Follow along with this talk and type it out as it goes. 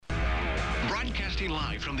Broadcasting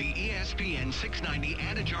live from the ESPN 690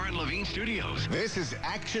 Anajar and Levine studios. This is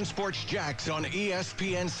Action Sports Jax on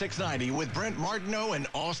ESPN 690 with Brent Martineau and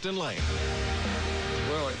Austin Lane.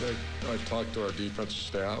 Well, I talked to our defensive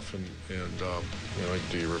staff, and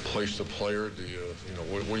do you replace the player? Do you,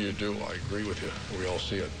 what do you do? I agree with you. We all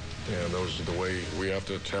see it. And those are the way we have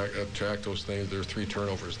to attack those things. There are 3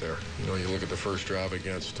 turnovers there. You look at the first drive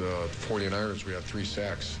against 49ers, we had 3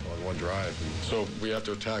 sacks on one drive. And so we have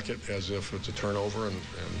to attack it as if it's a turnover and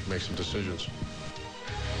make some decisions.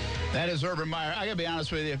 That is Urban Meyer. I got to be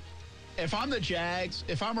honest with you. If I'm the Jags,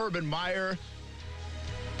 if I'm Urban Meyer,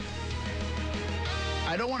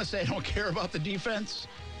 I don't want to say I don't care about the defense,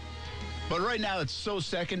 but right now it's so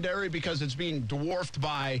secondary because it's being dwarfed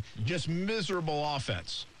by just miserable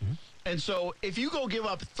offense. Mm-hmm. And so if you go give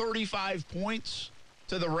up 35 points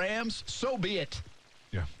to the Rams, so be it.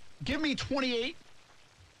 Yeah. Give me 28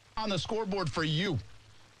 on the scoreboard for you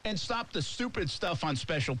and stop the stupid stuff on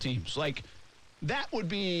special teams. Like, that would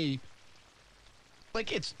be...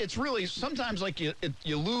 Like, it's really, sometimes, like, you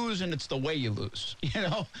lose, and it's the way you lose,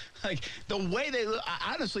 Like, the way they,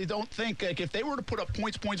 I honestly don't think, like, if they were to put up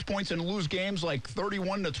points, and lose games like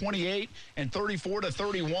 31-28 and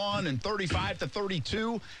 34-31 and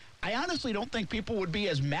 35-32, I honestly don't think people would be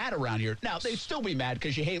as mad around here. Now, they'd still be mad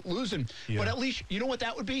because you hate losing, but at least, you know what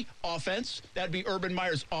that would be? Offense. That'd be Urban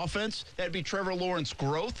Meyer's offense. That'd be Trevor Lawrence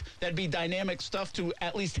growth. That'd be dynamic stuff to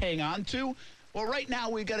at least hang on to. Well, right now,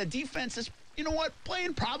 we've got a defense that's,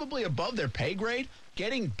 playing probably above their pay grade,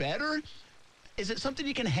 getting better. Is it something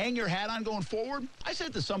you can hang your hat on going forward? I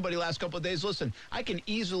said to somebody last couple of days, listen, I can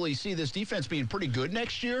easily see this defense being pretty good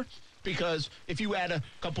next year because if you add a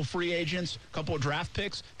couple free agents, a couple of draft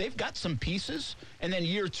picks, they've got some pieces. And then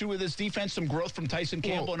year 2 of this defense, some growth from Tyson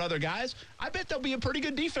Campbell and other guys. I bet they'll be a pretty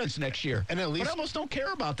good defense next year. And at least, but I almost don't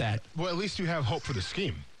care about that. Well, at least you have hope for the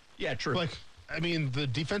scheme. Yeah, true. The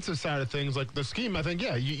defensive side of things, like the scheme, I think,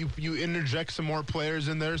 you interject some more players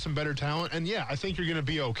in there, some better talent, and I think you're going to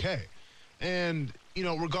be okay. And,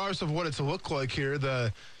 regardless of what it's looked like here,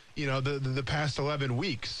 the past 11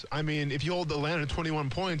 weeks, if you hold Atlanta to 21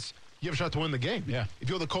 points, you have a shot to win the game. Yeah. If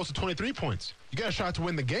you hold the Colts to 23 points, you got a shot to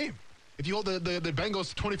win the game. If you hold the Bengals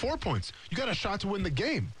to 24 points, you got a shot to win the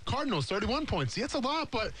game. Cardinals, 31 points. Yeah, it's a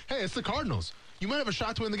lot, but, hey, it's the Cardinals. You might have a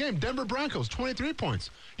shot to win the game. Denver Broncos, 23 points.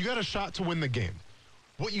 You got a shot to win the game.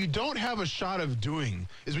 What you don't have a shot of doing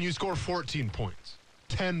is when you score 14 points,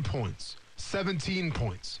 10 points, 17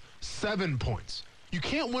 points, 7 points. You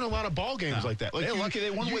can't win a lot of ball games like that. They're lucky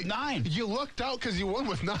they won with 9. You lucked out because you won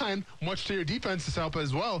with 9, much to your defense's help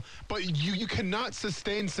as well. But you cannot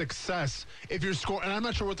sustain success if you're scoring. And I'm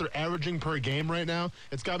not sure what they're averaging per game right now.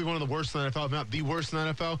 It's got to be one of the worst in the NFL, if not the worst in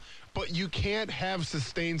the NFL. But you can't have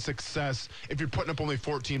sustained success if you're putting up only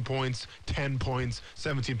 14 points, 10 points,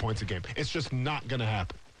 17 points a game. It's just not going to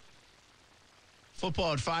happen.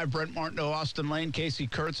 Football at 5, Brent Martineau, Austin Lane, Casey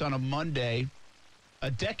Kurtz on a Monday. A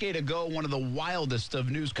decade ago, one of the wildest of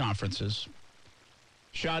news conferences.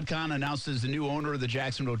 Shad Khan announced as the new owner of the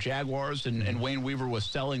Jacksonville Jaguars, and Wayne Weaver was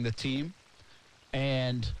selling the team.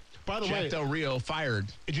 And by the way, Jack Del Rio fired.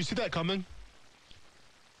 Did you see that coming?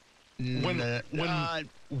 When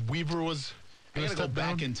Weaver was... I got to go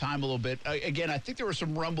back in time a little bit. Again, I think there were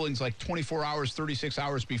some rumblings like 24 hours, 36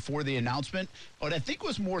 hours before the announcement. What I think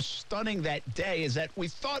was more stunning that day is that we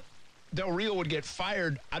thought Del Rio would get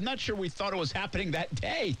fired. I'm not sure we thought it was happening that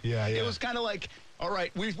day. Yeah. It was kind of like, all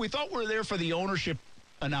right, we thought we were there for the ownership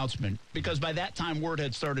announcement because by that time word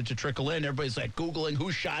had started to trickle in. Everybody's like Googling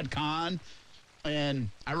who's Shad Khan. And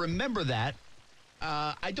I remember that.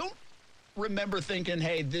 I don't remember thinking,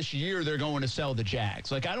 hey, this year they're going to sell the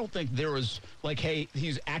Jags. Like, I don't think there was like, hey,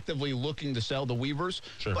 he's actively looking to sell the Weavers.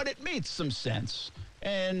 Sure. But it made some sense.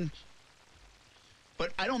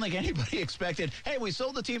 But I don't think anybody expected, hey, we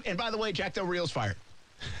sold the team. And by the way, Jack Del Rio's fired.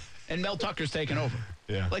 And Mel Tucker's taken over.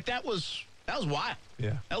 Yeah. Like, that was wild.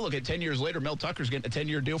 Yeah. Now look at 10 years later, Mel Tucker's getting a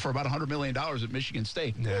 10-year deal for about $100 million at Michigan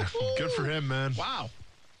State. Yeah. Good for him, man. Wow.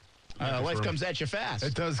 Life comes at you fast.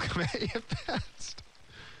 It does come at you fast.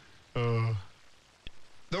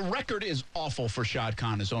 The record is awful for Shad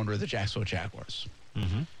Khan as owner of the Jacksonville Jaguars.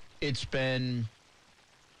 Mm-hmm. It's been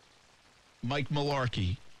Mike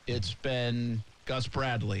Mularkey. It's been Gus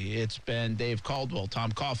Bradley. It's been Dave Caldwell,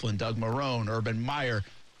 Tom Coughlin, Doug Marrone, Urban Meyer.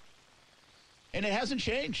 And it hasn't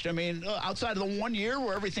changed. I mean, outside of the 1 year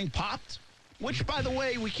where everything popped, which, by the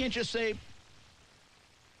way, we can't just say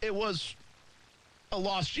it was a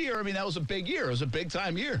lost year. I mean, that was a big year. It was a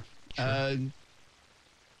big-time year. Sure.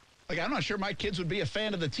 I'm not sure my kids would be a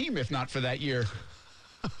fan of the team if not for that year.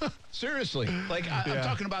 Seriously. I'm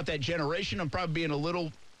talking about that generation. I'm probably being a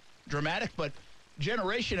little dramatic, but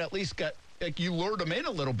generation at least got like you lured them in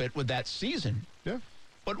a little bit with that season. Yeah.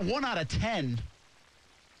 But 1 out of 10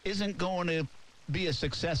 isn't going to be a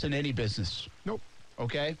success in any business. Nope.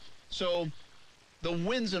 Okay? So the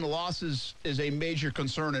wins and losses is a major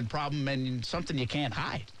concern and problem and something you can't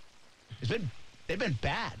hide. They've been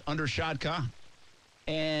bad under Shad Khan.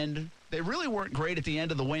 And they really weren't great at the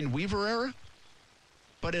end of the Wayne Weaver era,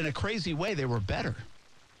 but in a crazy way, they were better.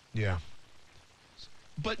 Yeah.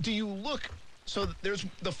 But do you look, so there's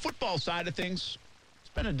the football side of things, it's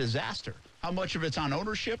been a disaster. How much of it's on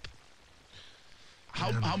ownership?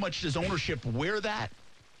 How much does ownership wear that?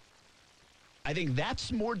 I think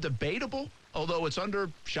that's more debatable, although it's under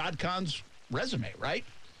Shad Khan's resume, right?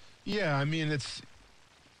 Yeah, I mean,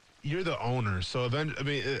 you're the owner, so then, I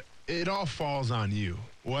mean, it all falls on you,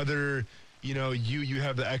 whether, you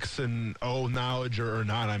have the X and O knowledge or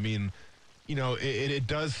not. I mean, it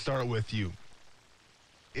does start with you.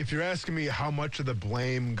 If you're asking me how much of the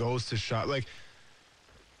blame goes to Shad,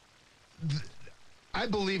 I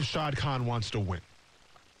believe Shad Khan wants to win.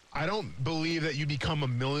 I don't believe that you become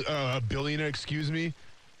a billionaire,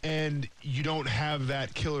 and you don't have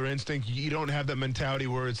that killer instinct. You don't have that mentality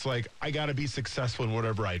where it's like, I got to be successful in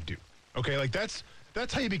whatever I do. Okay,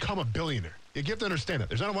 that's how you become a billionaire. You have to understand that.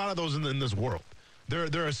 There's not a lot of those in this world.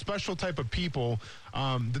 They're a special type of people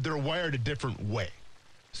that they're wired a different way.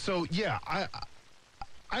 So, yeah,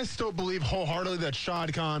 I still believe wholeheartedly that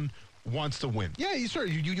Shad Khan wants to win. Yeah, you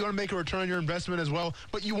want to make a return on your investment as well,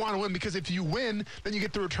 but you want to win because if you win, then you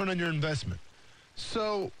get the return on your investment.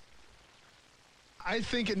 So I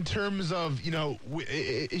think in terms of,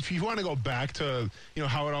 if you want to go back to,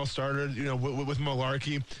 how it all started, with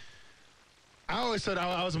Mularkey, I always said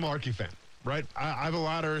I was a Mularkey fan, right? I have a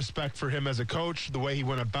lot of respect for him as a coach, the way he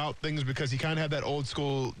went about things, because he kind of had that old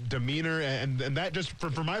school demeanor, and that just,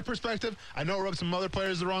 from my perspective, I know it rubbed some other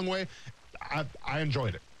players the wrong way. I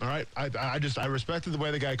enjoyed it, all right? I respected the way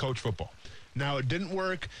the guy coached football. Now, it didn't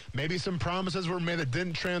work. Maybe some promises were made that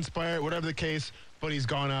didn't transpire, whatever the case, but he's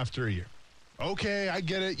gone after a year. Okay, I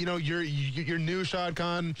get it. You're new, Shad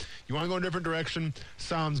Khan. You want to go in a different direction.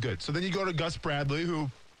 Sounds good. So then you go to Gus Bradley, who,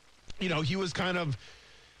 he was kind of,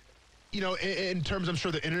 in terms, I'm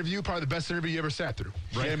sure, the interview, probably the best interview you ever sat through,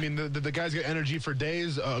 right? I mean, the guy's got energy for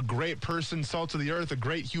days, a great person, salt of the earth, a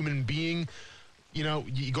great human being. You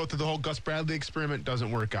go through the whole Gus Bradley experiment,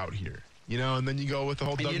 doesn't work out here. And then you go with the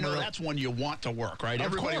whole Doug Marrone. That's one you want to work, right? Of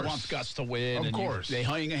Everybody course. wants Gus to win. Of course. They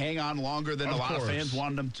hang on longer than Of a lot course. of fans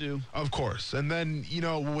wanted them to. Of course. And then,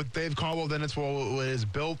 with Dave Caldwell, then it's, well, it is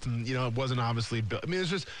built, and, it wasn't obviously built. I mean, it's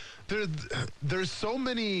just, there's so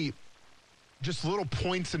many just little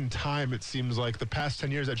points in time, it seems like, the past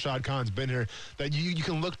 10 years that Shad Khan's been here, that you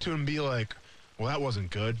can look to and be like, well, that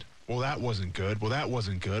wasn't good. Well, that wasn't good. Well, that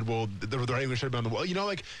wasn't good. Well, the writing should have been on the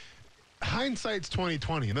wall. Hindsight's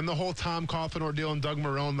 20/20, and then the whole Tom Coughlin ordeal and Doug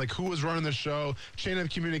Marrone, who was running the show, chain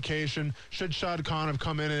of communication. Should Shad Khan have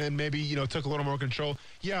come in and maybe took a little more control?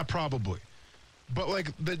 Yeah, probably. But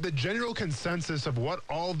the general consensus of what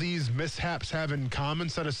all these mishaps have in common,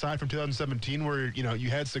 set aside from 2017, where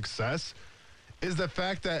you had success, is the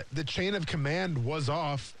fact that the chain of command was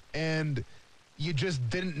off and you just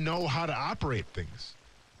didn't know how to operate things.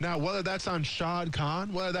 Now, whether that's on Shad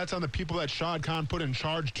Khan, whether that's on the people that Shad Khan put in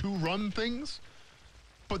charge to run things,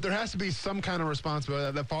 but there has to be some kind of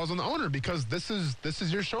responsibility that falls on the owner, because this is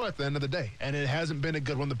your show at the end of the day, and it hasn't been a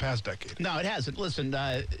good one the past decade. No, it hasn't. Listen,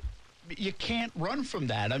 you can't run from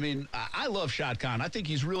that. I mean, I love Shad Khan. I think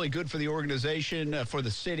he's really good for the organization, for the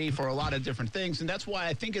city, for a lot of different things, and that's why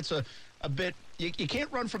I think it's a bit, you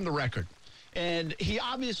can't run from the record. And he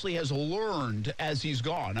obviously has learned as he's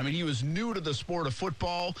gone. I mean, he was new to the sport of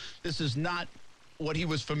football. This is not what he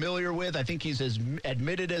was familiar with. I think he's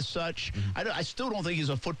admitted as such. Mm-hmm. I still don't think he's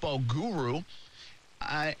a football guru.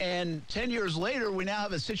 And 10 years later, we now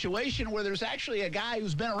have a situation where there's actually a guy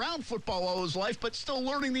who's been around football all his life, but still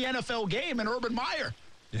learning the NFL game in Urban Meyer.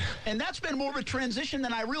 Yeah. And that's been more of a transition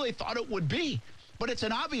than I really thought it would be. But it's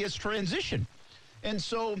an obvious transition. And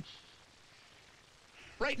so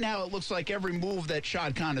right now, it looks like every move that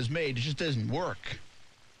Shad Khan has made, it just doesn't work.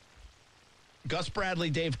 Gus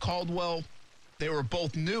Bradley, Dave Caldwell, they were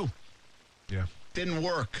both new. Yeah. Didn't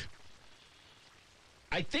work.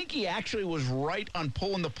 I think he actually was right on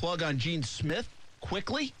pulling the plug on Gene Smith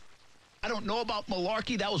quickly. I don't know about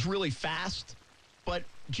Mularkey. That was really fast. But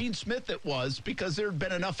Gene Smith it was, because there had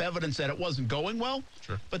been enough evidence that it wasn't going well.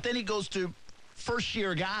 Sure. But then he goes to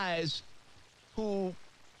first-year guys who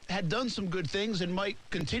had done some good things and might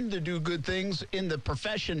continue to do good things in the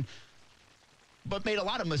profession, but made a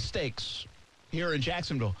lot of mistakes here in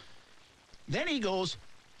Jacksonville. Then he goes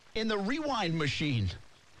in the rewind machine,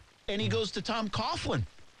 and he goes to Tom Coughlin,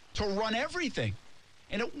 to run everything.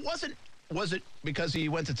 And it wasn't, was it because he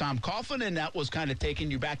went to Tom Coughlin and that was kind of taking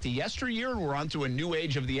you back to yesteryear and we're on to a new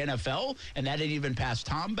age of the NFL and that had even passed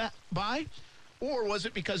Tom by? Or was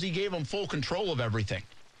it because he gave him full control of everything?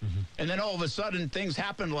 Mm-hmm. And then all of a sudden things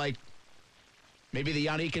happened like maybe the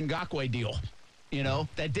Yannick Ngakoue deal,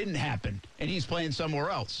 that didn't happen. And he's playing somewhere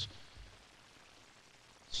else.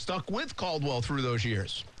 Stuck with Caldwell through those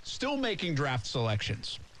years. Still making draft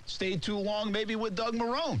selections. Stayed too long maybe with Doug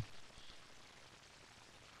Marrone.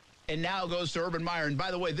 And now goes to Urban Meyer. And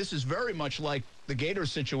by the way, this is very much like the Gators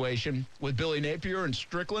situation with Billy Napier and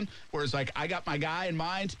Strickland, where it's like, I got my guy in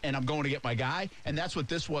mind, and I'm going to get my guy. And that's what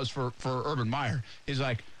this was for Urban Meyer. He's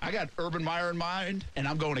like, I got Urban Meyer in mind, and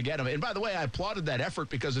I'm going to get him. And by the way, I applauded that effort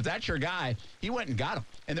because if that's your guy, he went and got him.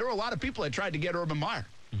 And there were a lot of people that tried to get Urban Meyer.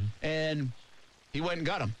 Mm-hmm. And he went and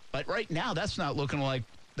got him. But right now, that's not looking like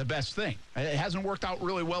the best thing. It hasn't worked out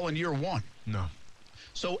really well in year one. No.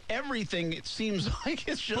 So everything, it seems like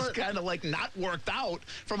it's just kind of like not worked out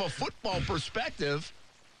from a football perspective.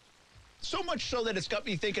 So much so that it's got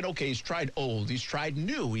me thinking, okay, he's tried old, he's tried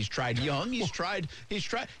new, he's tried young, he's tried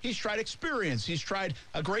experience, he's tried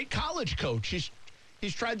a great college coach, he's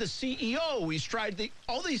tried the CEO, he's tried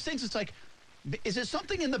all these things. It's like, is it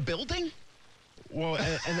something in the building? Well,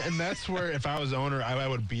 and that's where if I was the owner, I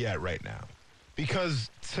would be at right now. Because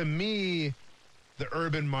to me, the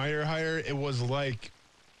Urban Meyer hire, it was like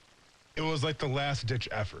the last-ditch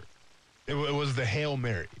effort. It was the Hail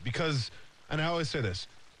Mary. Because, and I always say this,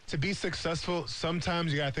 to be successful,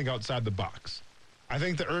 sometimes you got to think outside the box. I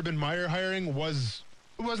think the Urban Meyer hiring wasn't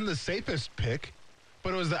the safest pick,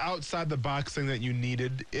 but it was the outside-the-box thing that you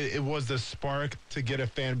needed. It was the spark to get a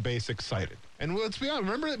fan base excited. And let's be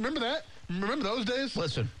honest, remember that? Remember those days?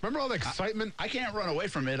 Listen. Remember all the excitement? I can't run away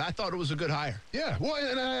from it. I thought it was a good hire. Yeah, well,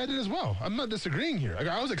 and I did as well. I'm not disagreeing here.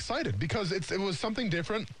 I was excited because it was something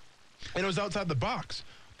different, and it was outside the box.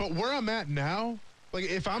 But where I'm at now, like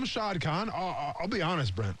if I'm Shad Khan, I'll be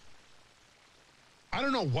honest, Brent. I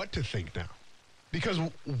don't know what to think now. Because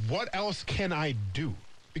what else can I do?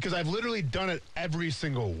 Because I've literally done it every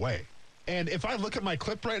single way. And if I look at my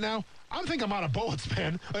clip right now, I think I'm out of bullets,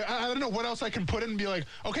 man. Like, I don't know what else I can put in and be like,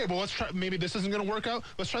 okay, well, let's try. Maybe this isn't going to work out.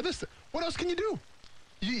 Let's try this. What else can you do?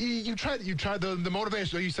 You tried the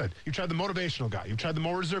motivation. Like you said, you tried the motivational guy. You tried the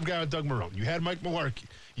more reserved guy with Doug Marrone. You had Mike Mularkey.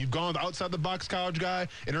 You've gone with outside the box college guy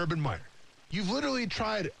and Urban Meyer. You've literally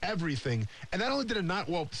tried everything, and not only did it not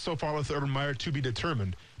so far with Urban Meyer to be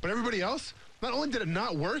determined, but everybody else. Not only did it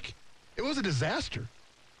not work, it was a disaster.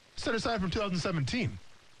 Set aside from 2017.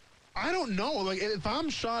 I don't know. Like, if I'm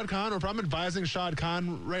Shad Khan or if I'm advising Shad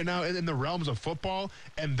Khan right now in the realms of football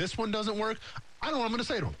and this one doesn't work, I don't know what I'm going to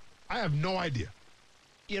say to him. I have no idea.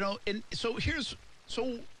 And so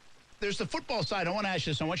there's the football side. I want to ask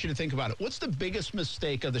you this. I want you to think about it. What's the biggest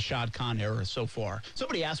mistake of the Shad Khan era so far?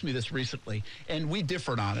 Somebody asked me this recently, and we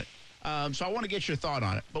differed on it. So I want to get your thought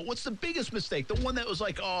on it. But what's the biggest mistake? The one that was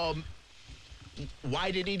like,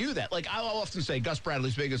 why did he do that? Like, I'll often say Gus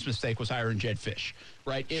Bradley's biggest mistake was hiring Jedd Fisch,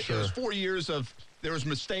 right? It was 4 years of, there was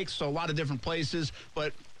mistakes, so a lot of different places,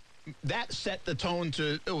 but that set the tone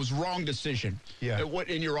it was wrong decision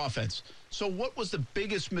in your offense. So what was the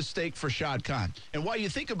biggest mistake for Shad Khan? And while you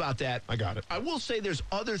think about that, I got it. I will say there's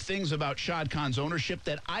other things about Shad Khan's ownership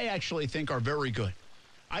that I actually think are very good.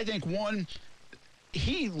 I think, one,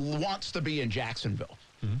 he wants to be in Jacksonville.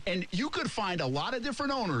 Mm-hmm. And you could find a lot of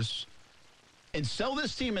different owners and sell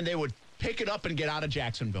this team, and they would pick it up and get out of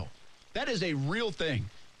Jacksonville. That is a real thing.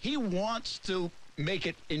 He wants to make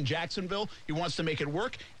it in Jacksonville. He wants to make it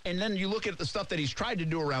work. And then you look at the stuff that he's tried to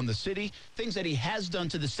do around the city, things that he has done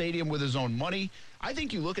to the stadium with his own money. I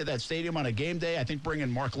think you look at that stadium on a game day, I think bringing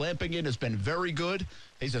Mark Lamping in has been very good.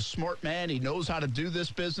 He's a smart man. He knows how to do this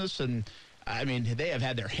business. And, I mean, they have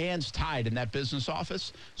had their hands tied in that business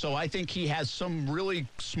office. So I think he has some really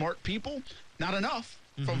smart people. Not enough.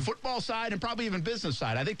 From football side and probably even business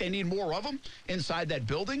side. I think they need more of them inside that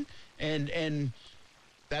building. And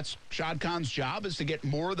that's Shad Khan's job, is to get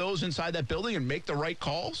more of those inside that building and make the right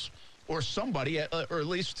calls, or somebody, or at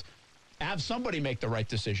least have somebody make the right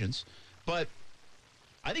decisions. But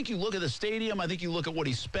I think you look at the stadium. I think you look at what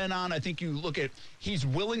he spent on. I think you look at he's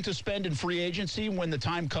willing to spend in free agency when the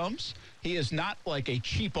time comes. He is not like a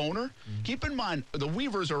cheap owner. Mm-hmm. Keep in mind, the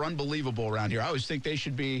Weavers are unbelievable around here. I always think they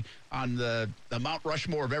should be on the Mount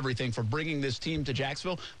Rushmore of everything for bringing this team to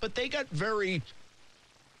Jacksonville. But they got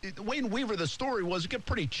Wayne Weaver, the story was, got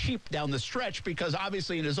pretty cheap down the stretch because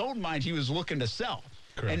obviously in his own mind he was looking to sell.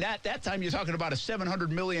 Correct. And at that time, you're talking about a $700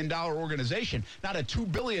 million organization, not a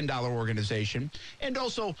 $2 billion organization. And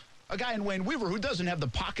also a guy in Wayne Weaver who doesn't have the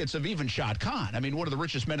pockets of even Shad Khan. I mean, one of the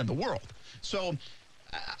richest men in the world. So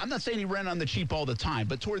I'm not saying he ran on the cheap all the time,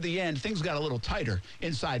 but toward the end, things got a little tighter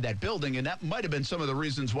inside that building, and that might have been some of the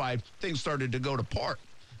reasons why things started to go to part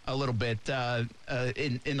a little bit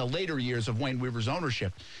in the later years of Wayne Weaver's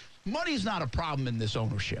ownership. Money's not a problem in this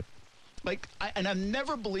ownership. And I've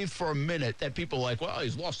never believed for a minute that people are like, well,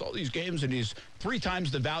 he's lost all these games and he's 3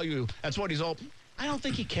 times the value. That's what he's all. I don't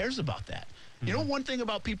think he cares about that. Mm-hmm. You know, one thing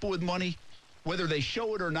about people with money, whether they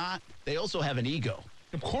show it or not, they also have an ego.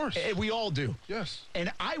 Of course. We all do. Yes.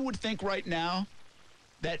 And I would think right now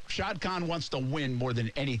that Shad Khan wants to win more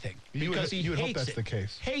than anything. Because you would hope that's the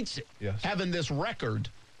case. Hates it. Yes. Having this record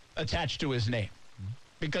attached to his name. Mm-hmm.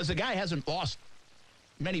 Because the guy hasn't lost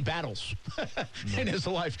many battles in his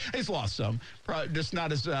life. He's lost some, just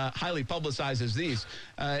not as highly publicized as these.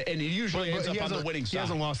 And he usually ends up on the winning side. He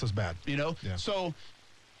hasn't lost as bad. You know? Yeah. So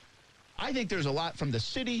I think there's a lot from the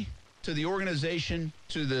city to the organization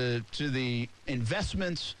to the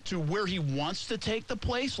investments to where he wants to take the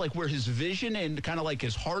place, like where his vision and kind of like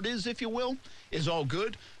his heart is, if you will, is all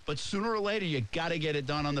good. But sooner or later, you got to get it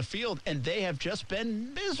done on the field. And they have just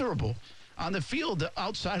been miserable on the field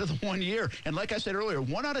outside of the 1 year. And like I said earlier,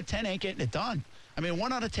 1 out of 10 ain't getting it done. I mean,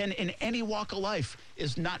 1 out of 10 in any walk of life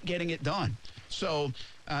is not getting it done. So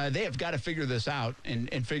they have got to figure this out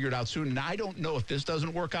and figure it out soon. And I don't know if this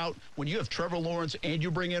doesn't work out. When you have Trevor Lawrence and you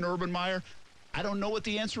bring in Urban Meyer, I don't know what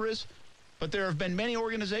the answer is. But there have been many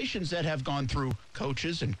organizations that have gone through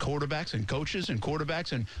coaches and quarterbacks and coaches and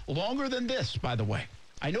quarterbacks and longer than this, by the way.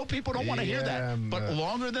 I know people don't want to hear that, but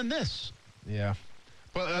longer than this. Yeah.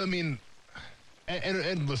 But, I mean,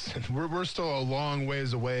 and listen, we're still a long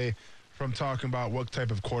ways away from talking about what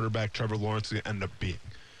type of quarterback Trevor Lawrence is going to end up being.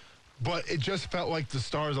 But it just felt like the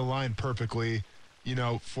stars aligned perfectly, you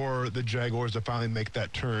know, for the Jaguars to finally make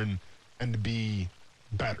that turn and to be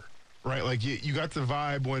better, right? Like, you got the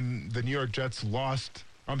vibe when the New York Jets won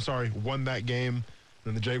that game,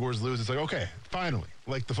 and the Jaguars lose. It's like, okay, finally.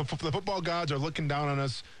 Like, the football gods are looking down on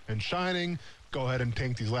us and shining. Go ahead and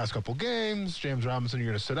tank these last couple games. James Robinson, you're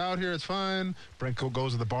going to sit out here. It's fine. Branko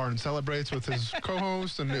goes to the bar and celebrates with his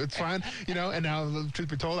co-host, and it's fine. You know, and now, truth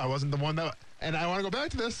be told, I wasn't the one that... And I want to go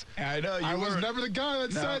back to this. I know. I was never the guy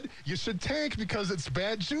that said you should tank because it's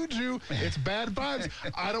bad juju. It's bad vibes.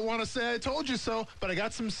 I don't want to say I told you so, but I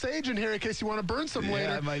got some sage in here in case you want to burn some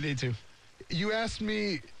later. Yeah, I might need to. You asked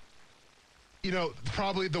me, you know,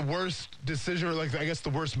 probably the worst decision or, like, I guess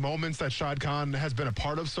the worst moments that Shad Khan has been a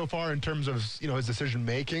part of so far in terms of, you know, his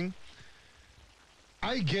decision-making.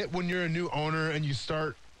 I get when you're a new owner and you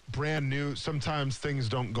start brand new, sometimes things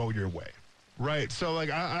don't go your way. Right, so,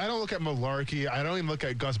 like, I don't look at Malarkey. I don't even look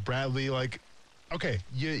at Gus Bradley. Like, okay,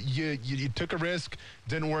 you took a risk,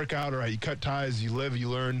 didn't work out. All right, you cut ties, you live, you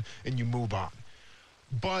learn, and you move on.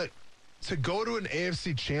 But to go to an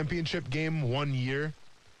AFC Championship game 1 year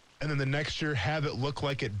and then the next year have it look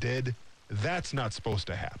like it did, that's not supposed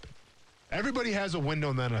to happen. Everybody has a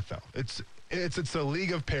window in the NFL. It's a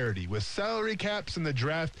league of parity. With salary caps in the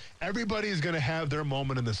draft, everybody is going to have their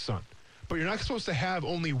moment in the sun. But you're not supposed to have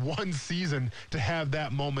only one season to have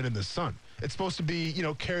that moment in the sun. It's supposed to be, you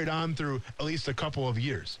know, carried on through at least a couple of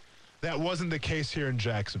years. That wasn't the case here in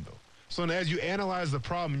Jacksonville. So as you analyze the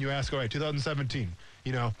problem, you ask, all right, 2017,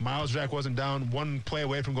 you know, Miles Jack wasn't down, one play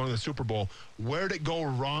away from going to the Super Bowl. Where did it go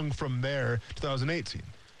wrong from there, 2018?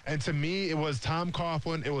 And to me, it was Tom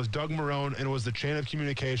Coughlin, it was Doug Marrone, and it was the chain of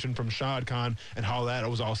communication from Shad Khan and how that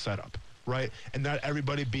was all set up, right? And not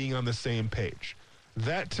everybody being on the same page.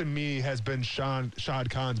 That, to me, has been Shad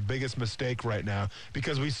Khan's biggest mistake right now,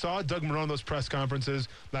 because we saw Doug Marrone in those press conferences,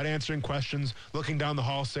 not answering questions, looking down the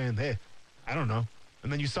hall saying, hey, I don't know.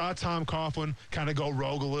 And then you saw Tom Coughlin kind of go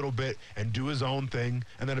rogue a little bit and do his own thing,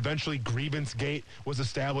 and then eventually Grievance Gate was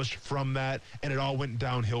established from that, and it all went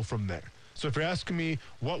downhill from there. So if you're asking me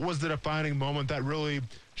what was the defining moment that really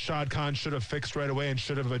Shad Khan should have fixed right away and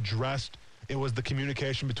should have addressed, it was the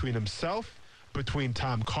communication between himself, between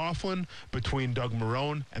Tom Coughlin, between Doug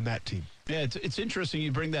Marrone, and that team. Yeah, it's interesting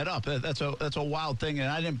you bring that up. That's a wild thing, and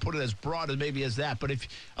I didn't put it as broad as maybe as that. But if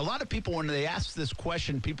a lot of people, when they ask this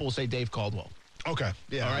question, people will say Dave Caldwell. Okay,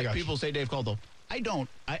 yeah, all right. People say Dave Caldwell. I don't.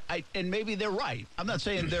 I and maybe they're right. I'm not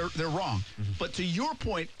saying they're wrong. Mm-hmm. But to your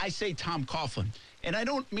point, I say Tom Coughlin, and I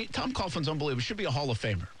don't mean Tom Coughlin's unbelievable. Should be a Hall of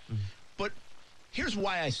Famer. Mm-hmm. But here's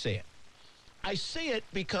why I say it. I say it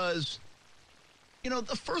because, you know,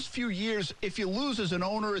 the first few years, if you lose as an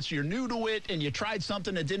owner, you're new to it, and you tried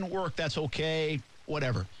something that didn't work, that's okay,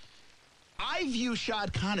 whatever. I view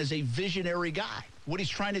Shad Khan as a visionary guy, what he's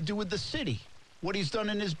trying to do with the city, what he's done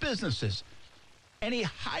in his businesses. And he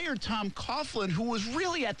hired Tom Coughlin, who was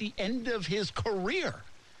really at the end of his career,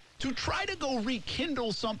 to try to go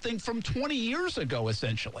rekindle something from 20 years ago,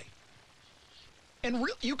 essentially. And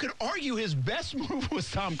you could argue his best move was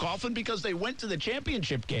Tom Coughlin because they went to the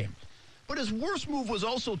championship game. But his worst move was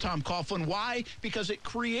also Tom Coughlin. Why? Because it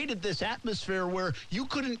created this atmosphere where you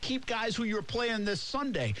couldn't keep guys who you were playing this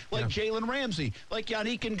Sunday, like Jalen Ramsey, like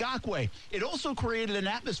Yannick Ngakoue. It also created an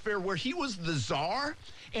atmosphere where he was the czar,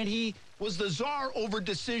 and he was the czar over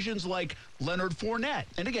decisions like Leonard Fournette.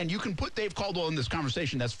 And again, you can put Dave Caldwell in this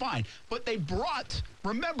conversation, that's fine. But they brought,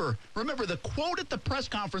 remember, the quote at the press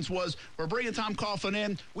conference was, we're bringing Tom Coughlin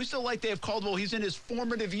in. We still like Dave Caldwell. He's in his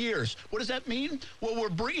formative years. What does that mean? Well, we're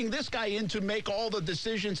bringing this guy in to make all the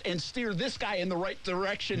decisions and steer this guy in the right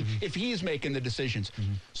direction if he's making the decisions.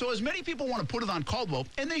 So as many people want to put it on Caldwell,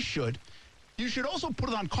 and they should, you should also put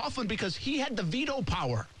it on Coughlin because he had the veto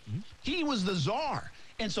power. He was the czar.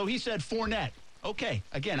 And so he said, Fournette. Okay,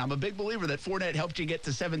 again, I'm a big believer that Fournette helped you get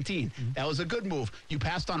to 17. That was a good move. You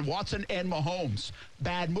passed on Watson and Mahomes.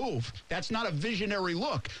 Bad move. That's not a visionary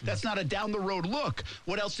look. That's not a down-the-road look.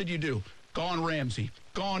 What else did you do? Gone Ramsey.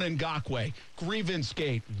 Gone Ngakoue. Grievance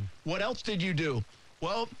gate. What else did you do?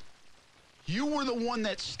 Well, you were the one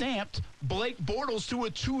that stamped Blake Bortles to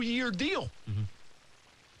a 2-year deal.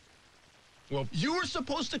 Well, you were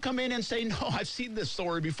supposed to come in and say, no, I've seen this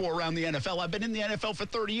story before around the NFL. I've been in the NFL for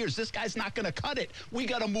 30 years. This guy's not going to cut it. We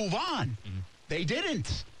got to move on. They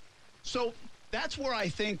didn't. So that's where I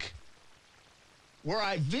think, where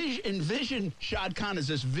I envision Shad Khan as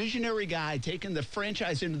this visionary guy taking the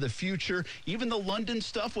franchise into the future. Even the London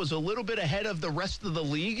stuff was a little bit ahead of the rest of the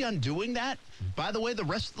league on doing that. By the way, the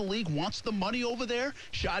rest of the league wants the money over there.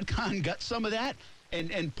 Shad Khan got some of that.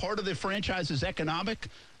 And part of the franchise's economic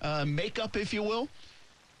makeup, if you will.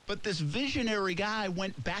 But this visionary guy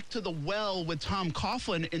went back to the well with Tom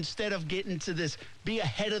Coughlin instead of getting to this be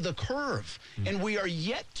ahead of the curve. And we are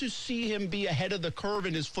yet to see him be ahead of the curve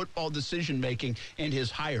in his football decision-making and his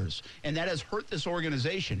hires. And that has hurt this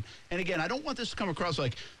organization. And again, I don't want this to come across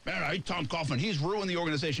like, man, I hate Tom Coughlin. He's ruined the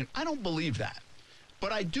organization. I don't believe that.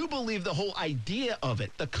 But I do believe the whole idea of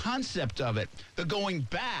it, the concept of it, the going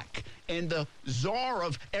back and the czar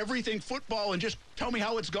of everything football and just tell me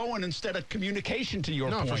how it's going instead of communication, to your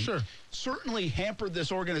point. No, for sure. Certainly hampered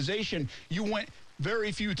this organization. You went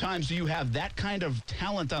very few times do you have that kind of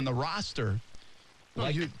talent on the roster.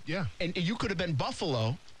 And you could have been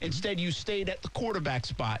Buffalo. Instead, you stayed at the quarterback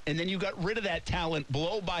spot. And then you got rid of that talent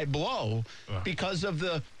blow by blow because of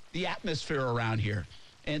the atmosphere around here.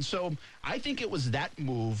 And so I think it was that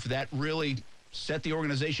move that really set the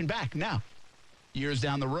organization back. Now, years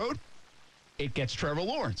down the road, it gets Trevor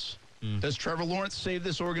Lawrence. Does Trevor Lawrence save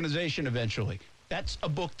this organization eventually? That's a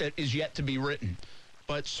book that is yet to be written.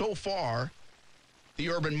 But so far,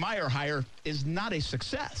 the Urban Meyer hire is not a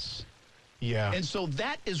success. Yeah. And so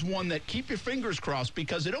that is one that keep your fingers crossed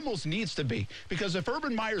because it almost needs to be. Because if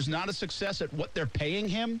Urban Meyer's not a success at what they're paying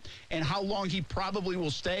him and how long he probably will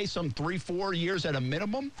stay, some 3-4 years at a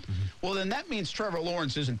minimum, well, then that means Trevor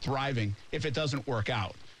Lawrence isn't thriving if it doesn't work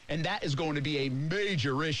out. And that is going to be a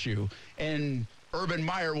major issue. And Urban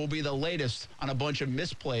Meyer will be the latest on a bunch of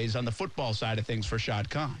misplays on the football side of things for Shad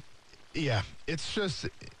Khan. Yeah, it's just...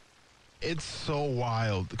 It's so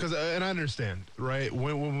wild because, and I understand, right?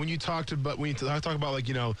 When you talk about like,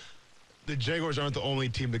 you know, the Jaguars aren't the only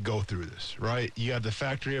team to go through this, right? You have the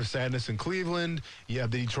Factory of Sadness in Cleveland. You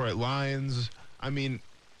have the Detroit Lions. I mean,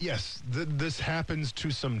 yes, this happens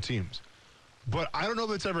to some teams, but I don't know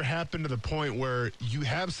if it's ever happened to the point where you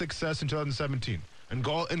have success in 2017 and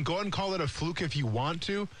go and call it a fluke if you want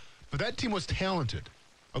to, but that team was talented,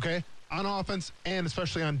 okay, on offense and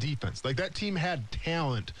especially on defense. Like that team had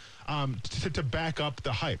talent. To back up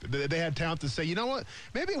the hype. They had talent to say, you know what,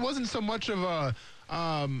 maybe it wasn't so much of a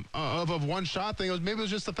one-shot thing. Maybe it was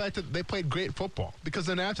just the fact that they played great football. Because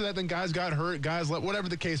then after that, then guys got hurt, guys left, whatever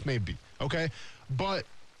the case may be, okay? But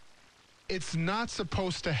it's not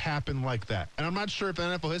supposed to happen like that. And I'm not sure if in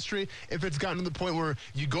NFL history, if it's gotten to the point where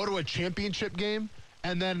you go to a championship game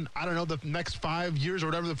and then, I don't know, the next 5 years or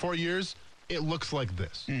whatever, the 4 years, it looks like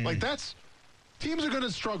this. Like that's, teams are going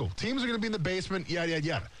to struggle. Teams are going to be in the basement, yada, yada,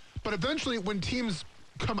 yada. But eventually, when teams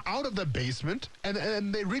come out of the basement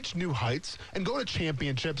and they reach new heights and go to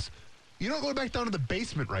championships, you don't go back down to the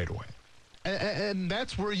basement right away. And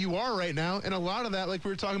that's where you are right now. And a lot of that, like we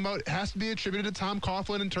were talking about, has to be attributed to Tom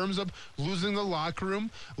Coughlin in terms of losing the locker room,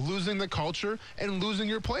 losing the culture, and losing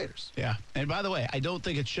your players. Yeah. And by the way, I don't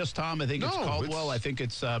think it's just Tom. I think it's Caldwell. I think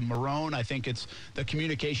it's Marone. I think it's the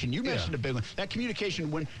communication. You mentioned a big one. That communication,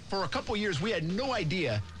 when for a couple years we had no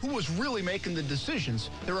idea who was really making the decisions.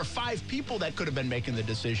 There were 5 people that could have been making the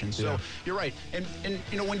decisions. So you're right. And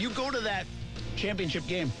you know, when you go to that championship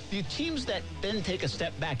game, the teams that then take a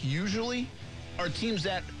step back usually are teams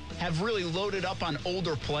that have really loaded up on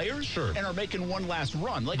older players Sure. and are making one last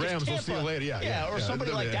run. Like Rams if will Tampa, see you later. Yeah, or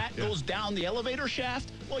somebody like that yeah. goes down the elevator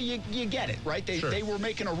shaft, well, you get it, right? Sure. They were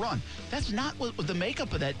making a run. That's not what the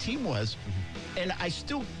makeup of that team was. And I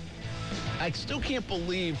still can't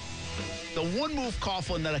believe the one move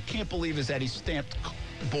Coughlin that I can't believe is that he stamped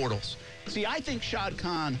Bortles. See, I think Shad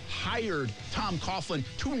Khan hired Tom Coughlin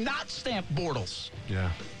to not stamp Bortles.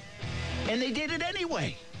 Yeah. And they did it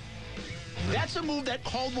anyway. That's a move that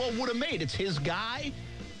Caldwell would have made. It's his guy,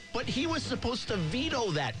 but he was supposed to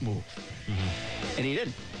veto that move. And he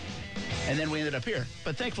didn't. And then we ended up here.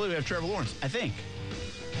 But thankfully we have Trevor Lawrence, I think.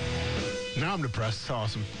 Now I'm depressed. It's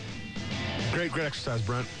awesome. Great exercise,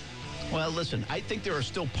 Brent. Well, listen, I think there are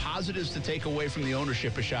still positives to take away from the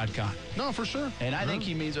ownership of Shad Khan. No, for sure. And I think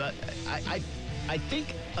he means, I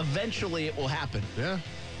think eventually it will happen. Yeah.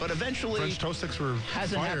 But eventually, French toast sticks were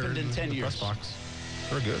hasn't fired happened in 10 the years. Press box.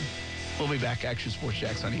 We're good. We'll be back. Action Sports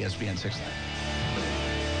Jacks on ESPN 690.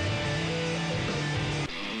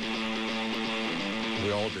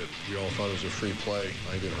 We all did. We all thought it was a free play.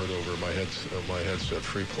 I even heard over my headset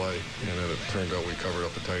free play, and then it turned out we covered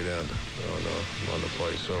up a tight end on the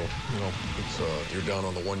play. So, it's you're down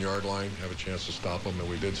on the 1 yard line, have a chance to stop them, and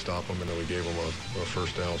we did stop them, and then we gave them a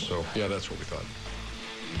first down. So, yeah, that's what we thought.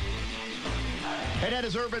 And that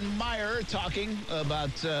is Urban Meyer talking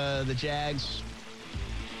about the Jags.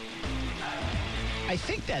 I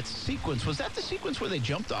think that sequence, was that the sequence where they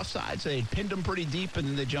jumped off sides? They pinned them pretty deep, and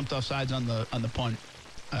then they jumped off sides on the punt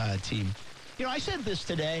team. You know, I said this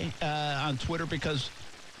today on Twitter because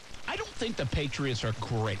I don't think the Patriots are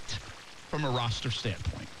great from a roster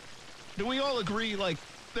standpoint. Do we all agree, like,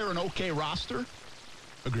 they're an okay roster?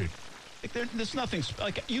 Agreed. Like, there's nothing,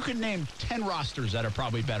 like, you could name 10 rosters that are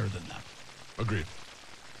probably better than them. Agreed.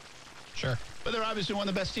 Sure. But they're obviously one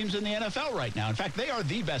of the best teams in the NFL right now. In fact, they are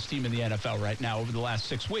the best team in the NFL right now over the last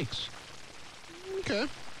 6 weeks. Okay.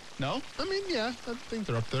 No? I mean, yeah, I think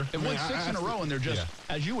they're up there. They've won six in a row, and they're just,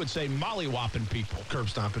 as you would say, molly-whopping people. Curb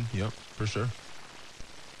stomping. Yep, for sure.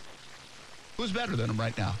 Who's better than them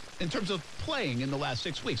right now in terms of playing in the last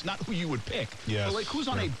 6 weeks? Not who you would pick. Yes. But, like, who's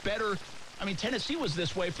on a better... I mean, Tennessee was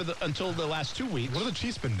this way until the last 2 weeks. What have the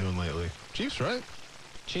Chiefs been doing lately? Chiefs, right?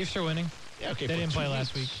 Chiefs are winning. Yeah, okay. They didn't play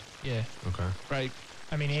last week. Yeah. Okay. Right.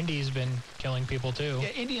 I mean, Indy's been killing people, too. Yeah,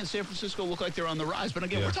 Indy and San Francisco look like they're on the rise. But,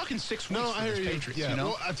 again, we're talking 6 weeks for the Patriots, Yeah, you know?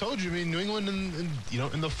 well, I told you, I mean, New England,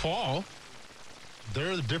 in the fall,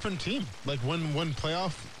 they're a different team. Like, when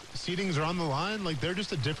playoff seedings are on the line, like, they're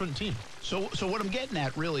just a different team. So what I'm getting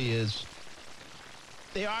at really is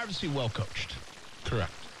they are obviously well coached.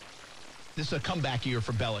 Correct. This is a comeback year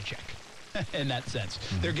for Belichick in that sense.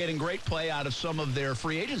 Mm-hmm. They're getting great play out of some of their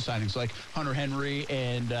free agent signings like Hunter Henry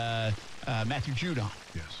and Matthew Judon.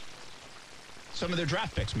 Yes. Some of their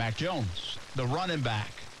draft picks, Mac Jones, the running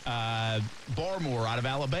back, Barmore out of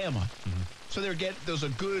Alabama. Mm-hmm. So those are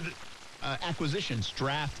good acquisitions,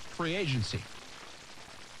 draft, free agency.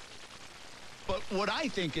 But what I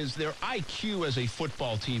think is their IQ as a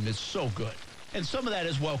football team is so good. And some of that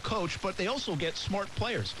is well coached, but they also get smart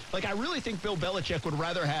players. Like, I really think Bill Belichick would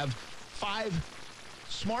rather have 5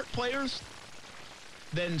 smart players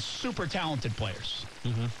than super talented players.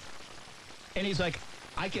 Mm-hmm. And he's like,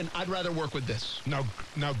 I'd rather work with this. Now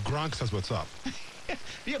Gronk says what's up.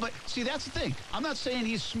 Yeah, but see, that's the thing. I'm not saying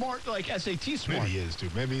he's smart, like SAT smart. Maybe he is, too.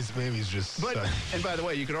 Maybe he's just... But, and by the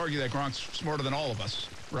way, you could argue that Gronk's smarter than all of us,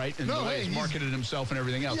 right? And the way he's marketed himself and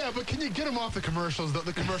everything else. Yeah, but can you get him off the commercials?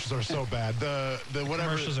 The commercials are so bad. The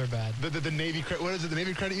whatever... commercials are bad. The Navy... What is it? The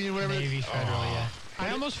Navy Credit Union? Whatever? Navy Federal, yeah.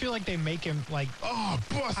 I almost feel like they make him, like... Oh,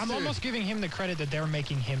 busted. I'm almost giving him the credit that they're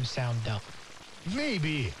making him sound dumb.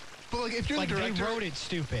 Maybe. But, like, if you're the director... they wrote it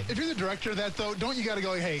stupid. If you're the director of that, though, don't you got to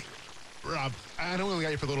go like, hey... Rob, I know we only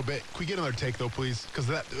got you for a little bit. Can we get another take, though, please? Because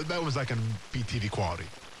that was like on BTV quality.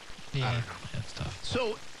 Yeah, that's tough.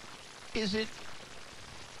 So, is it...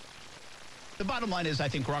 The bottom line is I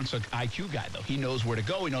think Gronk's an IQ guy, though. He knows where to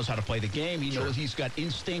go. He knows how to play the game. He knows he's got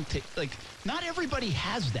instinct. Like, not everybody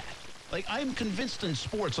has that. Like, I'm convinced in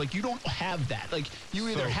sports, like, you don't have that. Like, you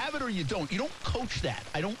either have it or you don't. You don't coach that,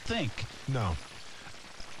 I don't think. No.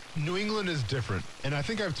 New England is different. And I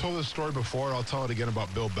think I've told this story before. I'll tell it again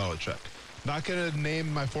about Bill Belichick. Not going to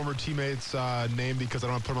name my former teammate's name because I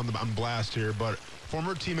don't want to put him on blast here, but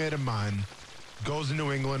former teammate of mine goes to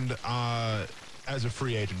New England as a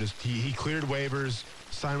free agent. He cleared waivers,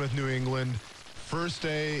 signed with New England. First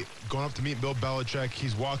day, going up to meet Bill Belichick,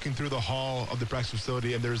 he's walking through the hall of the practice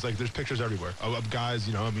facility, and there's pictures everywhere of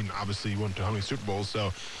guys, obviously he went to how many Super Bowls,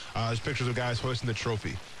 so there's pictures of guys hoisting the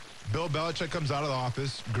trophy. Bill Belichick comes out of the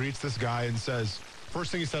office, greets this guy, and says,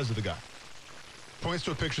 first thing he says to the guy, points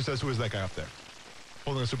to a picture, says, who is that guy up there?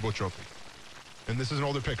 holding a Super Bowl trophy. And this is an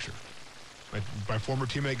older picture. My former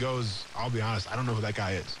teammate goes, I'll be honest, I don't know who that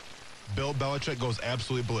guy is. Bill Belichick goes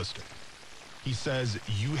absolutely ballistic. He says,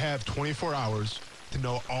 you have 24 hours to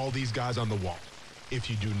know all these guys on the wall. If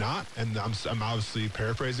you do not, and I'm obviously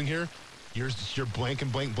paraphrasing here, your blank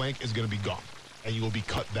and blank blank is going to be gone, and you will be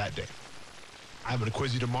cut that day. I'm going to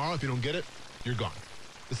quiz you tomorrow. If you don't get it, you're gone.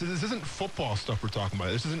 This isn't football stuff we're talking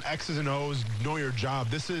about. This isn't X's and O's, know your job.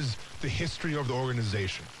 This is the history of the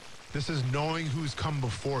organization. This is knowing who's come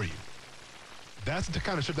before you. That's the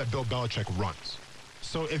kind of shit that Bill Belichick runs.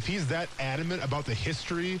 So if he's that adamant about the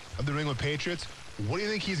history of the New England Patriots, what do you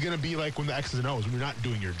think he's going to be like when the X's and O's, when you're not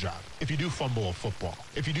doing your job? If you do fumble a football,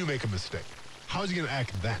 if you do make a mistake, how is he going to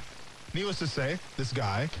act then? Needless to say, this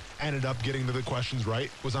guy ended up getting the questions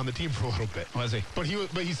right, was on the team for a little bit. Was he? But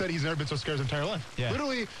he said he's never been so scared his entire life. Yeah.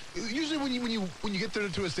 Literally, usually when you get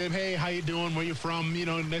to a stadium, hey, how you doing? Where you from? You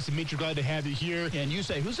know, nice to meet you. Glad to have you here. Yeah, and you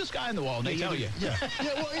say, who's this guy on the wall? And they tell you. Yeah.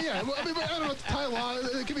 Well, I mean, I don't know. Ty Law,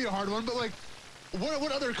 it could be a hard one, but like,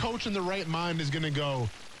 what other coach in the right mind is going to go?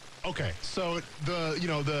 Okay, so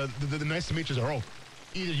the nice to meet yous are over.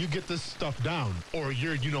 Either you get this stuff down, or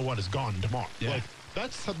is gone tomorrow. Yeah. Like,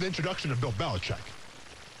 that's the introduction of Bill Belichick.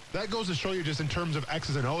 That goes to show you just in terms of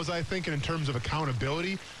X's and O's, I think, and in terms of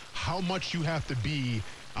accountability, how much you have to be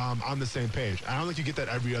on the same page. I don't think you get that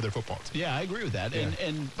every other football team. Yeah, I agree with that. Yeah.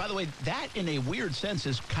 And by the way, that in a weird sense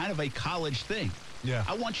is kind of a college thing. Yeah.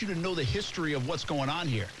 I want you to know the history of what's going on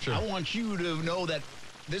here. Sure. I want you to know that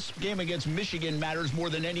this game against Michigan matters more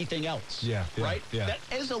than anything else. Yeah, right? yeah. That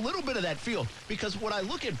is a little bit of that feel. Because when I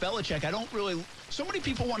look at Belichick, I don't really... So many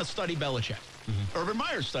people want to study Belichick. Mm-hmm. Urban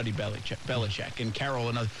Meyer studied Belichick and Carroll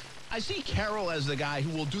and others. I see Carroll as the guy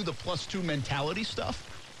who will do the +2 mentality stuff.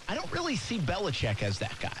 I don't really see Belichick as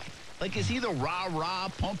that guy. Like, is he the rah-rah,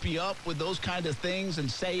 pump you up with those kind of things and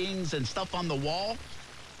sayings and stuff on the wall?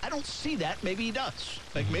 I don't see that. Maybe he does.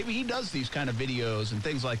 Like, maybe he does these kind of videos and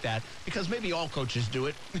things like that because maybe all coaches do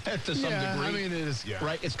it to some degree. I mean, it is, yeah.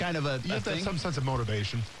 Right? It's kind of a You have to thing. have some sense of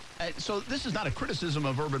motivation. So this is not a criticism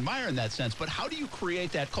of Urban Meyer in that sense, but how do you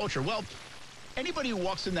create that culture? Well, anybody who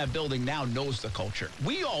walks in that building now knows the culture.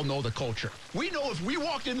 We all know the culture. We know if we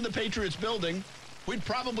walked into the Patriots building, we'd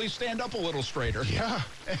probably stand up a little straighter. Yeah.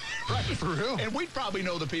 Right? For real. And we'd probably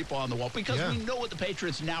know the people on the wall because we know what the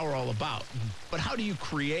Patriots now are all about. Mm-hmm. But how do you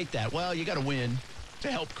create that? Well, you got to win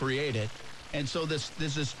to help create it. And so there's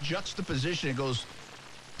this juxtaposition that goes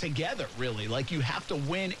together, really. Like, you have to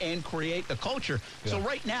win and create the culture. Yeah. So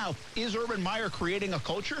right now, is Urban Meyer creating a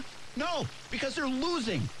culture? No, because they're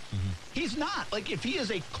losing. Mm-hmm. He's not. Like, if he is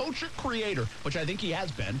a culture creator, which I think he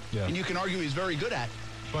has been, and you can argue he's very good at,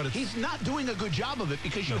 but he's not doing a good job of it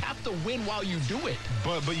because you have to win while you do it.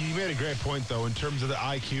 But you made a great point, though, in terms of the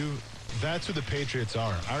IQ. That's who the Patriots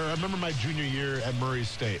are. I remember my junior year at Murray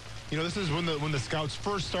State. You know, this is when the scouts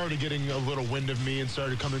first started getting a little wind of me and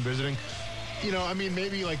started coming visiting. You know, I mean,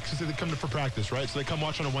 maybe like they come for practice, right? So they come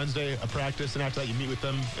watch on a Wednesday, a practice, and after that you meet with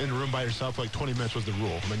them in a room by yourself. Like 20 minutes was the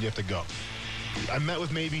rule, and then you have to go. I met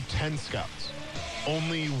with maybe 10 scouts.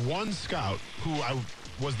 Only one scout who I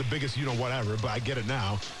was the biggest, whatever, but I get it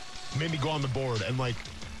now, made me go on the board and like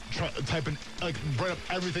type in, like, write up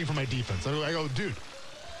everything for my defense. I go, dude,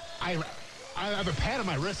 I have a pad on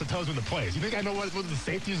my wrist that tells me the plays. You think I know what the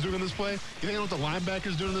safety is doing in this play? You think I know what the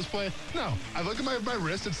linebacker's doing in this play? No. I look at my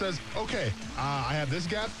wrist, it says, okay, I have this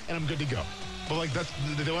gap, and I'm good to go. But, like,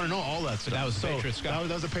 they want to know all that stuff. That was the Patriots guy.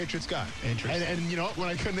 That was a Patriots guy. Interesting. And you know what? When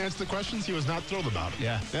I couldn't answer the questions, he was not thrilled about it.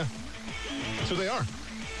 Yeah. So they are.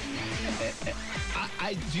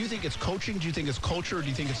 Do you think it's coaching? Do you think it's culture? Or do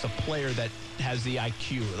you think it's the player that has the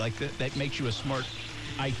IQ? Like, that makes you a smart...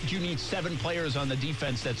 do you need 7 players on the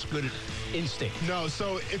defense that's good at instinct? No,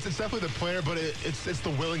 so it's definitely the player, but it's the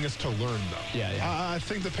willingness to learn, though. Yeah. I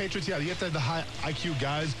think the Patriots, you have to have the high IQ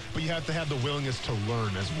guys, but you have to have the willingness to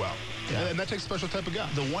learn as well. Yeah. And that takes a special type of guy.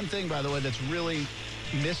 The one thing, by the way, that's really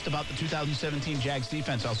missed about the 2017 Jags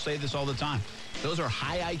defense, I'll say this all the time, those are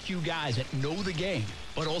high IQ guys that know the game,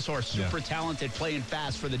 but also are super talented playing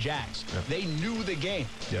fast for the Jags. Yeah. They knew the game.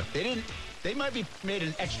 Yeah. They might be made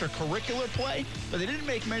an extracurricular play, but they didn't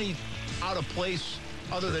make many out of place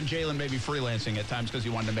other than Jalen maybe freelancing at times because he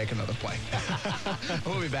wanted to make another play.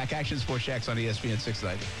 We'll be back. Action Sports Jax on ESPN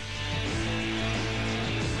 690.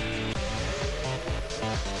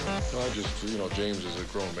 James is a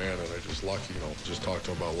grown man, and I just just talked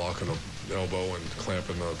to him about locking the elbow and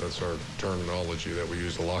clamping that's our terminology that we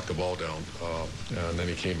use to lock the ball down. And then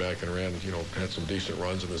he came back and ran, had some decent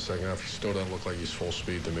runs in the second half. He still doesn't look like he's full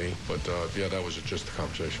speed to me. But, that was just a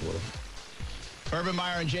conversation with him. Urban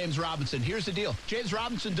Meyer and James Robinson. Here's the deal. James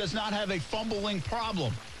Robinson does not have a fumbling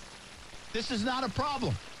problem. This is not a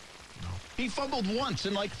problem. No. He fumbled once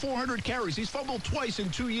in like 400 carries. He's fumbled twice in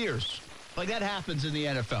 2 years. Like, that happens in the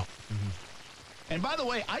NFL. And by the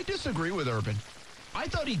way, I disagree with Urban. I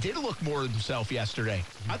thought he did look more of himself yesterday.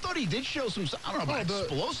 I thought he did show some, I don't know about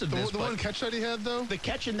explosiveness. The one catch that he had, though? The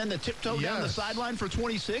catch and then the tiptoe down the sideline for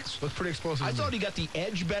 26. Looked pretty explosive. I thought he got the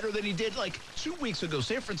edge better than he did like 2 weeks ago.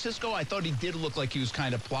 San Francisco, I thought he did look like he was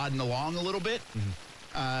kind of plodding along a little bit.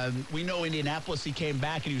 We know Indianapolis, he came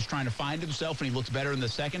back and he was trying to find himself, and he looked better in the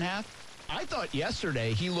second half. I thought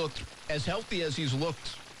yesterday he looked as healthy as he's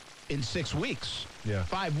looked in 6 weeks. Yeah.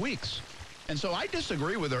 5 weeks. And so I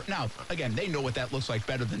disagree with her. Now, again, they know what that looks like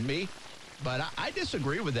better than me, but I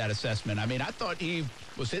disagree with that assessment. I mean, I thought he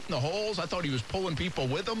was hitting the holes. I thought he was pulling people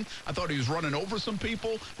with him. I thought he was running over some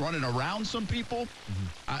people, running around some people.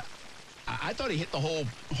 I thought he hit the hole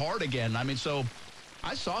hard again. I mean, so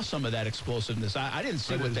I saw some of that explosiveness. I didn't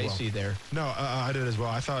see what they see there. No, I did as well.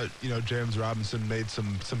 I thought, James Robinson made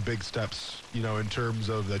some big steps, in terms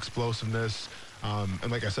of the explosiveness.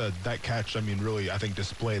 And like I said, that catch, really, I think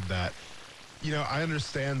displayed that. I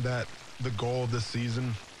understand that the goal of this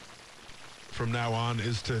season from now on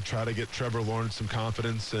is to try to get Trevor Lawrence some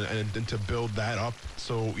confidence and to build that up.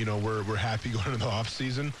 So, we're happy going into the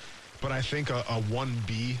offseason. But I think a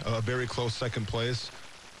 1B, a very close second place,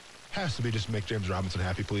 has to be just make James Robinson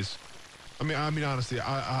happy, please. I mean, honestly,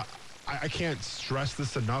 I can't stress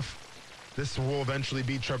this enough. This will eventually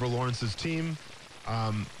be Trevor Lawrence's team.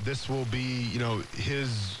 This will be,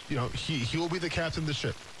 he will be the captain of the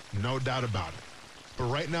ship. No doubt about it. But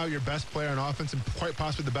right now, your best player on offense, and quite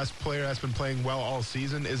possibly the best player that's been playing well all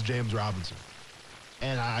season, is James Robinson.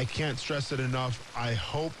 And I can't stress it enough. I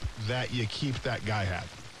hope that you keep that guy happy.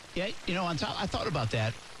 Yeah, on top, I thought about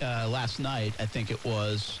that last night, I think it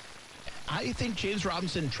was. I think James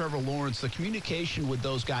Robinson and Trevor Lawrence, the communication with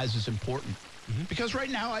those guys is important. Because right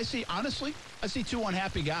now, I see two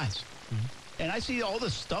unhappy guys. And I see all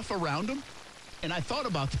this stuff around them. And I thought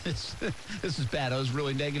about this. This is bad. I was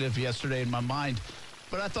really negative yesterday in my mind.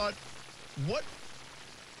 But I thought,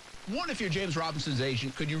 if you're James Robinson's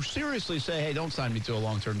agent, could you seriously say, hey, don't sign me to a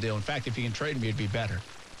long-term deal? In fact, if you can trade me, it'd be better.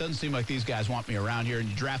 Doesn't seem like these guys want me around here, and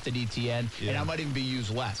you drafted ETN, and I might even be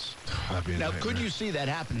used less. Now, could you see that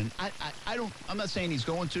happening? I'm not saying he's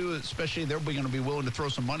going to, especially they're going to be willing to throw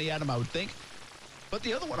some money at him, I would think. But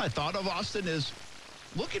the other one I thought of, Austin, is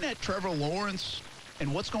looking at Trevor Lawrence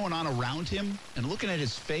and what's going on around him and looking at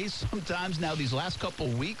his face sometimes now these last couple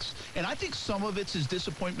of weeks. And I think some of it's his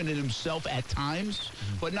disappointment in himself at times,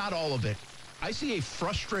 but not all of it. I see a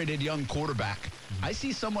frustrated young quarterback. I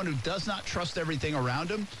see someone who does not trust everything around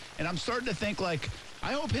him. And I'm starting to think, like,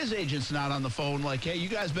 I hope his agent's not on the phone like, hey, you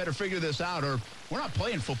guys better figure this out or we're not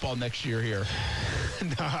playing football next year here.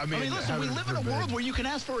 No, I mean, listen, we live in a world where you can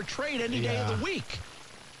ask for a trade any day of the week.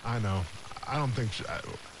 I know. I don't think...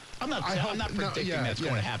 I'm not predicting that's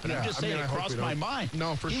going to happen. I'm just saying it crossed my mind.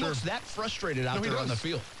 No, for sure. He looks that frustrated out there on the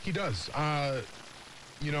field. He does.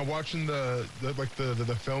 Watching the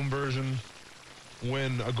film version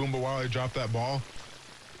when Agumbawale dropped that ball,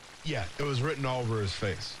 yeah, it was written all over his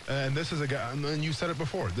face. And this is a guy, and you said it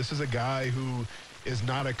before, this is a guy who is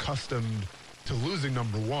not accustomed to losing,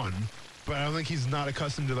 number one, but I don't think he's not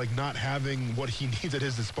accustomed to, not having what he needs at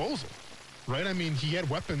his disposal, right? I mean, he had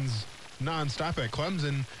weapons nonstop at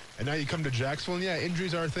Clemson, and now you come to Jacksonville, and yeah,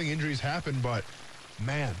 injuries are a thing, injuries happen, but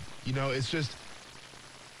man, it's just,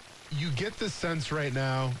 you get this sense right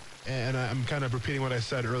now, and I'm kind of repeating what I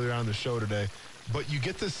said earlier on the show today, but you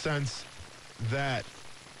get this sense that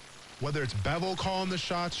whether it's Bevel calling the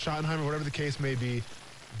shots, Schottenheimer, whatever the case may be,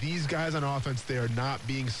 these guys on offense, they are not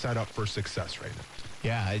being set up for success right now.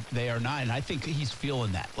 Yeah, they are not, and I think he's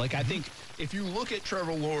feeling that. I think if you look at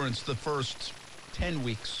Trevor Lawrence the first 10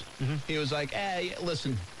 weeks. He was like, hey,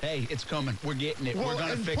 listen, hey, it's coming. We're getting it. We're going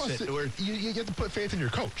to fix it. You get to put faith in your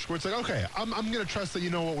coach, where it's like, okay, I'm going to trust that you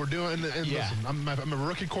know what we're doing. And listen, I'm a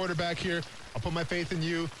rookie quarterback here. I'll put my faith in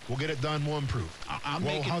you. We'll get it done. We'll improve. I'm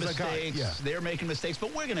making mistakes. Yeah. They're making mistakes,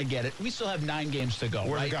 but we're going to get it. We still have 9 games to go,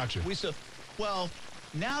 right? Got you.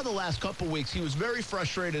 Now the last couple of weeks, he was very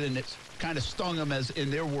frustrated, and it kind of stung him, as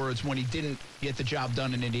in their words, when he didn't get the job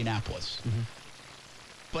done in Indianapolis.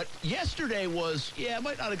 But yesterday was, I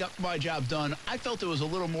might not have got my job done. I felt it was a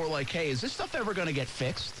little more like, hey, is this stuff ever going to get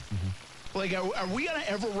fixed? Are we going to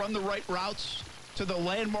ever run the right routes to the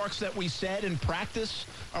landmarks that we said in practice?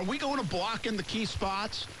 Are we going to block in the key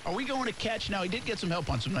spots? Are we going to catch? Now, he did get some help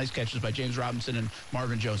on some nice catches by James Robinson and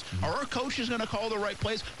Marvin Jones. Are our coaches going to call the right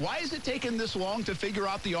plays? Why is it taking this long to figure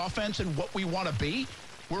out the offense and what we want to be?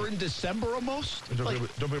 We're in December almost. And don't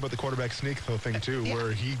forget about the quarterback sneak thing too,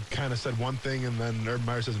 where he kind of said one thing and then Urban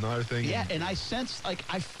Meyer says another thing. Yeah, and I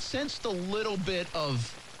sensed a little bit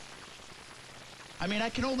of. I mean, I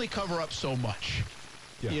can only cover up so much,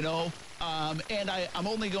 you know, and I'm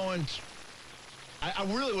only going. I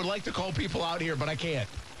really would like to call people out here, but I can't.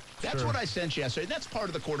 That's what I sensed yesterday. That's part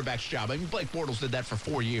of the quarterback's job. I mean, Blake Bortles did that for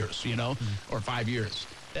 4 years, you know, or 5 years.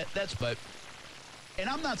 And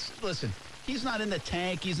I'm not. Listen. He's not in the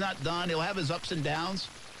tank. He's not done. He'll have his ups and downs.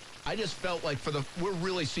 I just felt like we're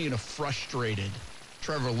really seeing a frustrated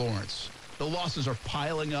Trevor Lawrence. The losses are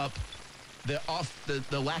piling up.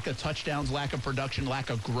 The lack of touchdowns, lack of production, lack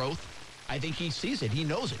of growth. I think he sees it. He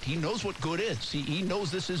knows it. He knows what good is. He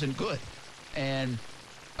knows this isn't good. And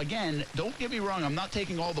again, don't get me wrong. I'm not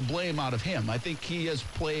taking all the blame out of him. I think he has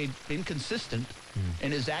played inconsistent,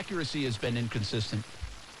 and his accuracy has been inconsistent.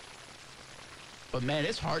 But, man,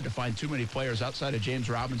 it's hard to find too many players outside of James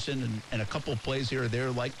Robinson and a couple of plays here or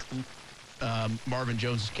there like Marvin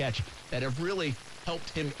Jones' catch that have really helped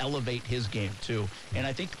him elevate his game, too. And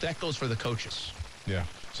I think that goes for the coaches. Yeah.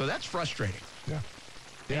 So that's frustrating. Yeah.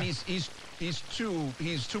 And he's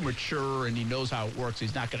too mature and he knows how it works.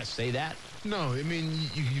 He's not going to say that. No, I mean,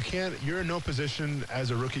 you can't. You're in no position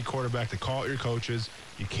as a rookie quarterback to call out your coaches.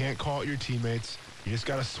 You can't call out your teammates. You just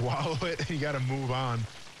got to swallow it and you got to move on.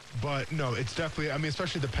 But, no, it's definitely, I mean,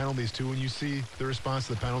 especially the penalties, too, when you see the response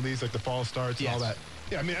to the penalties, like the false starts and all that.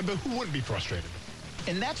 Yeah, I mean, but who wouldn't be frustrated?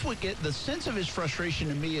 And that's what the sense of his frustration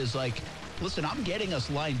to me is like, listen, I'm getting us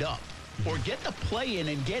lined up. Or get the play in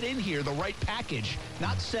and get in here the right package,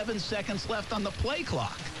 not 7 seconds left on the play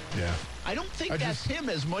clock. Yeah. I don't think that's him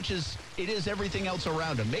as much as it is everything else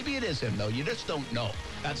around him. Maybe it is him, though. You just don't know.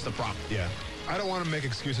 That's the problem. Yeah. I don't want to make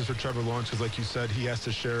excuses for Trevor Lawrence because, like you said, he has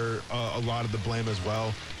to share a lot of the blame as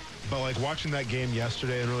well. But, like, watching that game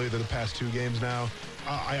yesterday and really the past 2 games now,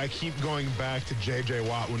 I keep going back to J.J.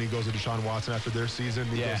 Watt when he goes to Deshaun Watson after their season.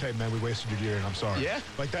 He goes, hey, man, we wasted your year, and I'm sorry. Yeah.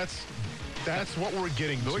 Like, that's what we're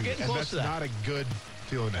getting to. We're getting close to that. And that's not a good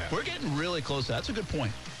feeling to have. We're getting really close to that. That's a good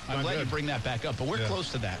point. I'm glad you bring that back up, but we're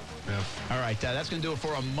close to that. Yeah. All right, that's going to do it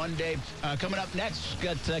for a Monday. Coming up next,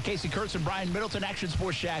 got Casey Kurtz and Brian Middleton, Action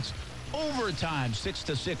Sports Jax. Overtime, 6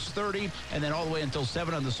 to 6:30, and then all the way until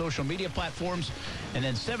 7 on the social media platforms. And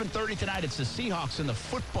then 7:30 tonight, it's the Seahawks and the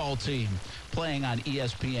football team playing on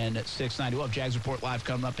ESPN at 690. We'll have Jags Report Live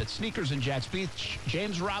coming up at Sneakers in Jax Beach.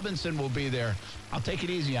 James Robinson will be there. I'll take it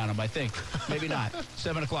easy on him, I think. Maybe not.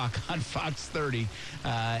 7 o'clock on Fox 30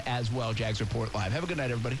 as well, Jags Report Live. Have a good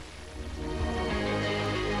night, everybody.